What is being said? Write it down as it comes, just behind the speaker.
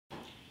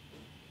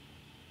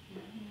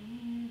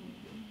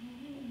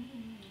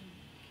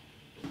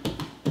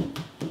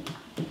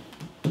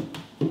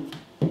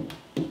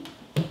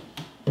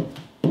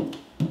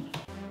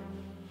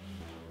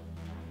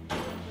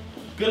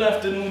Good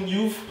afternoon,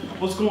 youth.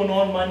 What's going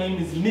on? My name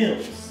is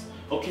Mills,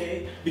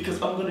 okay?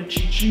 Because I'm gonna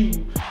teach you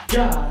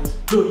guys,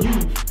 the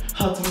youth,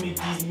 how to make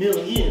these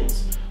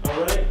millions,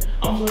 alright?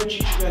 I'm gonna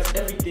teach you guys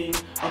everything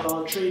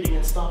about trading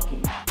and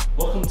stocking.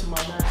 Welcome to my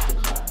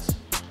masterclass,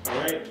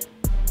 alright?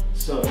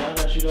 So now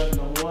that you guys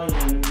know who I am,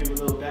 I'm gonna give a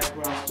little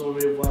background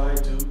story of what I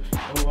do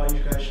and why you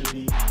guys should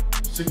be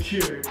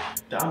secure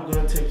that I'm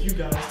gonna take you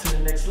guys to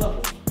the next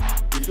level.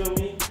 You feel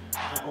me?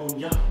 I own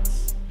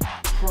yachts,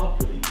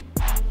 property,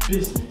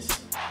 business,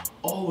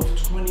 all with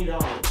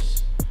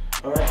 $20.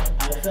 Alright,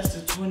 I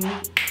invested 20,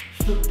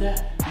 flipped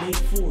that, made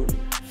 40.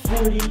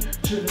 40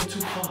 turned into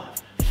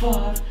 5.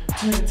 5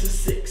 turned into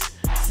 6.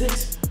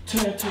 6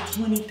 turned into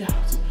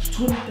 20,000.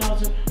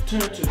 20,000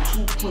 turned into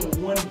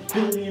 $2.1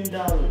 billion.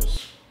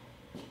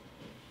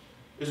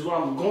 Is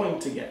what I'm going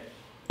to get.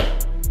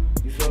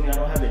 You feel me? I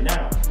don't have it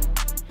now,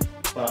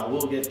 but I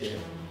will get there.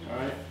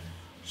 Alright?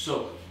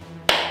 So,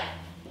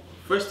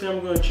 first thing I'm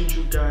going to teach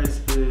you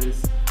guys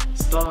is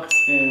stocks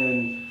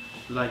and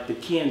like the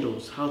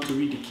candles, how to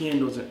read the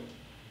candles. And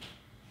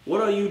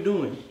what are you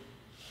doing?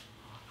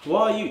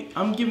 Why are you?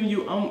 I'm giving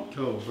you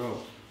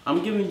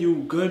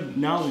good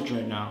knowledge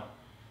right now,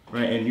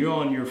 right? And you're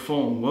on your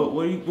phone.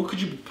 What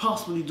could you be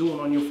possibly doing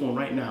on your phone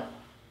right now?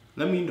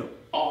 Let me know.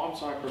 Oh, I'm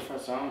sorry,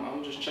 Professor.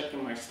 I'm just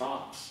checking my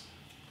stocks.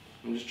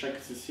 I'm just checking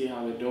to see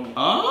how they're doing.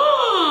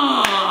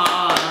 Ah,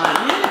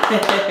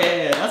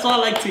 yeah. That's what I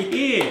like to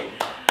hear.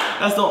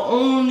 That's the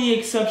only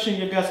exception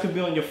you guys could be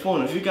on your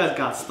phone. If you guys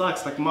got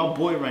stocks like my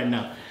boy right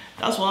now,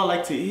 that's what I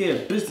like to hear.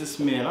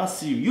 Businessman, I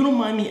see you. You don't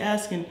mind me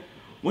asking,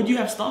 what do you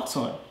have stocks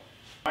on?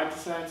 I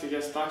decided to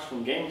get stocks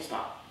from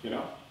GameStop, you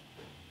know?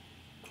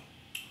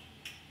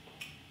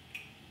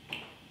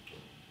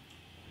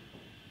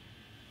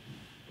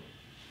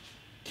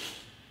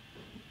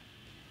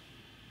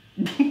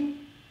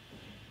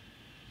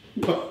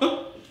 Oh!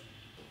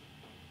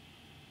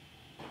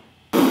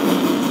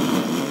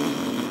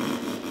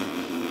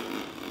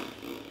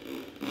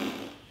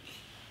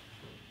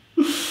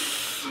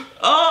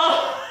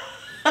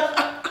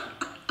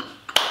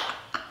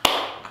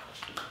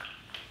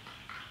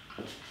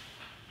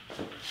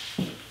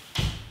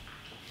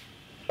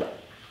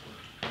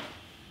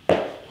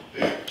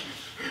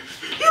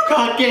 You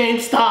got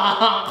GameStop!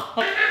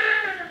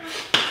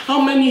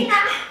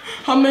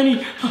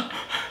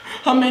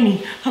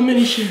 How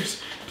many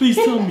shares? Please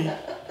tell me.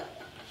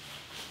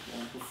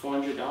 For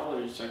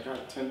 $400, I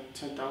got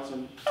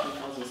 10,000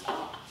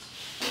 stocks.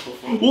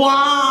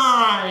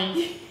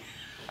 Why?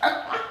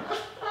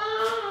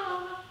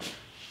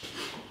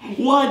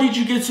 Why did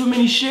you get so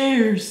many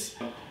shares?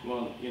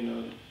 Well, you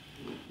know,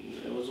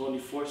 it was only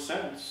 4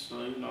 cents,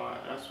 so you know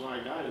that's why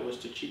I got it. It was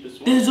the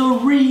cheapest one. There's a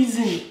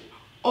reason.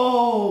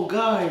 Oh,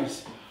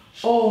 guys.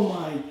 Oh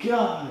my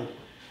God.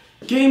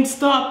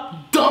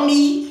 GameStop,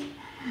 dummy.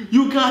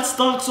 You got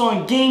stocks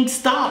on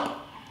GameStop.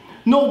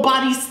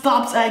 Nobody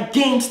stops at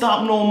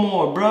GameStop no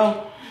more,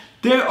 bro.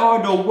 They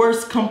are the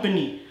worst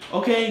company,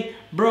 okay?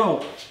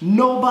 Bro,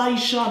 nobody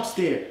shops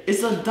there.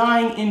 It's a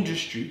dying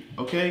industry,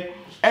 okay?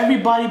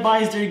 Everybody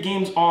buys their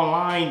games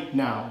online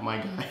now, my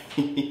guy.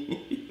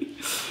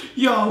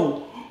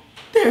 Yo,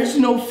 there's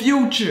no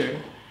future.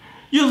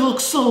 You look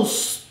so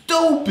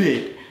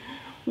stupid.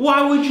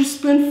 Why would you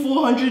spend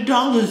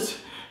 $400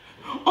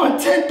 on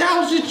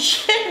 10,000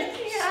 shares?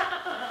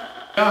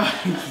 Guys,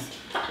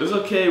 it's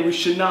okay. We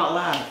should not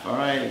laugh, all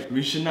right?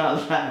 We should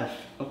not laugh,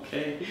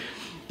 okay?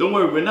 Don't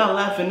worry, we're not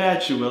laughing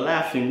at you. We're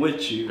laughing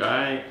with you, all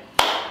right?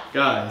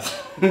 Guys,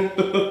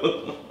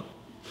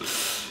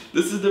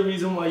 this is the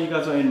reason why you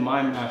guys are in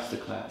my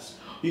masterclass.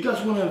 You guys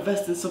want to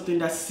invest in something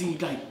that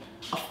seems like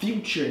a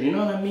future, you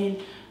know what I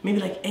mean? Maybe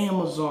like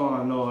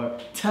Amazon or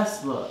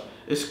Tesla.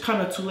 It's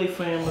kind of too late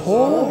for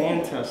Amazon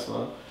and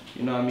Tesla,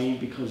 you know what I mean?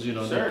 Because, you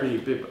know, they're pretty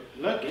big.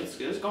 Look, it's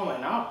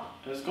going up.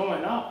 It's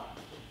going up.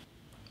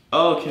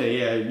 Okay,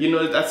 yeah, you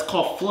know, that's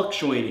called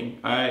fluctuating,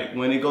 all right?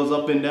 When it goes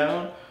up and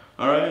down,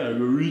 all right, like a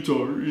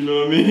retard, you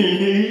know what I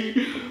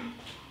mean?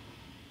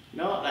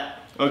 No,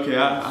 that. Okay,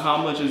 how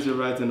much is it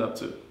rising up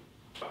to?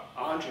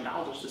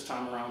 $100 this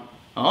time around.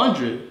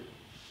 100?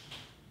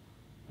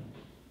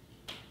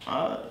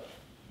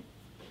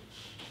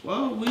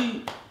 Well,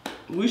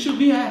 we should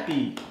be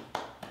happy.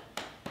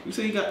 You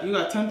say you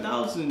got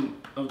 10,000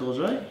 of those,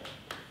 right?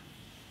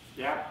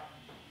 Yeah.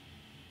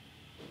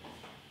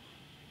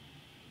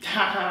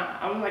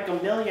 I'm like a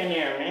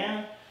millionaire,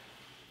 man.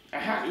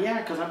 Yeah,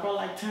 because I bought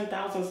like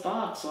 10,000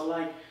 stocks, so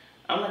like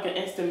I'm like an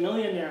instant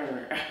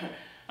millionaire.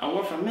 I'm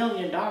worth $1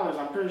 million.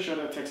 I'm pretty sure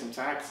they'll take some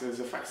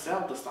taxes if I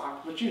sell the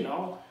stock, but you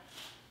know,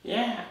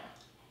 yeah.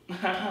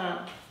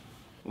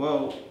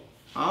 Well,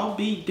 I'll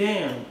be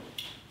damned.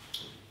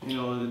 You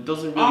know, it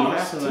doesn't really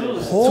happen like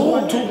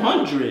that.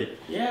 200.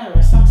 Yeah,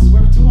 my stocks is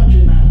worth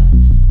 200 now.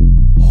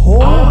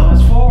 Oh,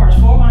 it's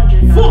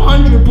 400 now.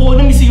 400, boy.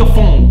 Let me see your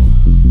phone.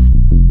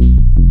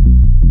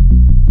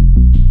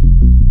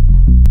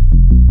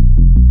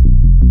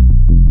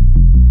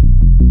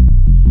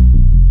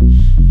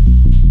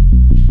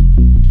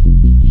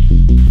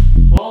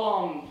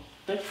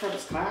 Thank you for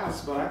this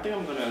class, but I think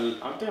I'm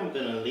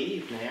gonna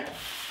leave, man.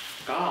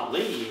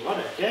 Golly, what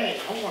a day.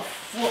 Over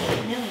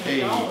 $4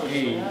 million.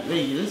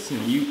 Hey,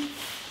 listen, you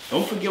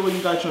don't forget where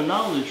you got your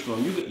knowledge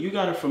from. You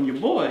got it from your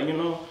boy, you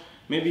know.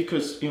 Maybe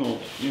because, you know,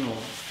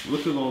 we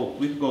could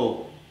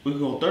go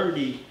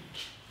 30,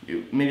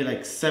 maybe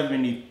like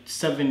 70,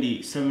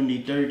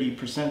 30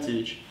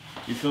 percentage.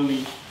 You feel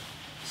me?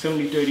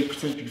 70, 30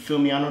 percent. You feel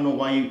me? I don't know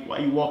why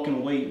you walking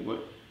away,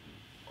 but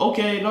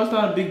okay, no, it's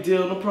not a big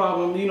deal, no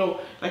problem. You know,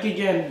 like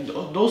again,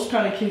 those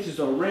kind of cases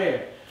are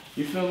rare.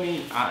 You feel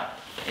me?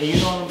 And you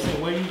know what I'm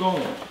saying? Where you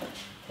going?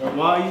 Or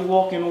why are you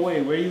walking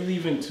away? Where you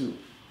leaving to?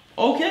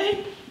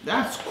 Okay,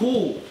 that's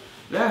cool.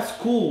 That's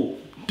cool.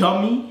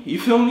 Dummy, you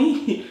feel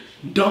me?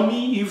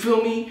 Dummy, you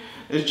feel me?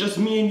 It's just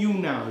me and you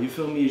now, you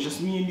feel me? It's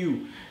just me and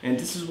you. And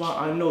this is why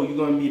I know you're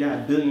gonna be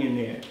that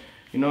billionaire.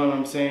 You know what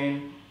I'm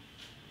saying?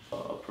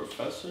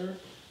 Professor,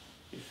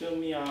 you feel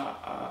me?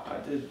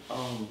 I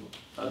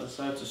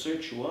decided to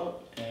search you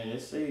up, and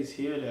it says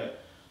here that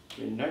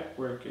your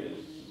network is,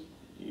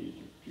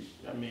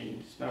 I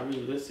mean, it's not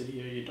really listed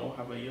here. You don't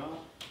have a yacht.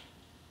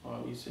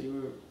 You say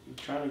you're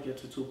trying to get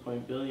to 2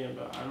 billion,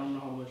 but I don't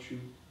know how much you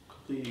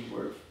completely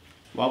worth.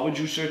 Why would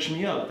you search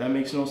me up? That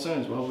makes no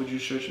sense. Why would you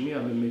search me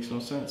up? It makes no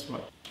sense.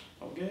 Right?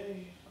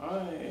 Okay,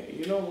 alright.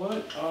 You know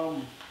what?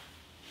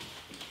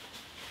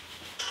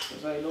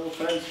 It's like no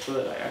offense,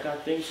 but like, I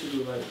got things to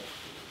do. Like,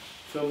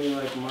 feel me?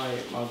 Like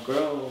my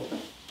girl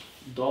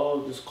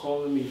dog is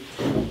calling me,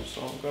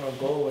 so I'm gonna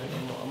go and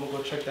I'm gonna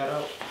go check that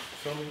out.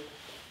 Feel me?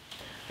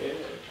 Yeah.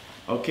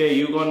 Okay,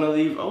 you gonna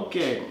leave?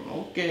 Okay,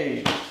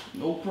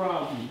 no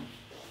problem.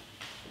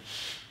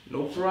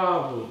 No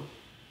problem.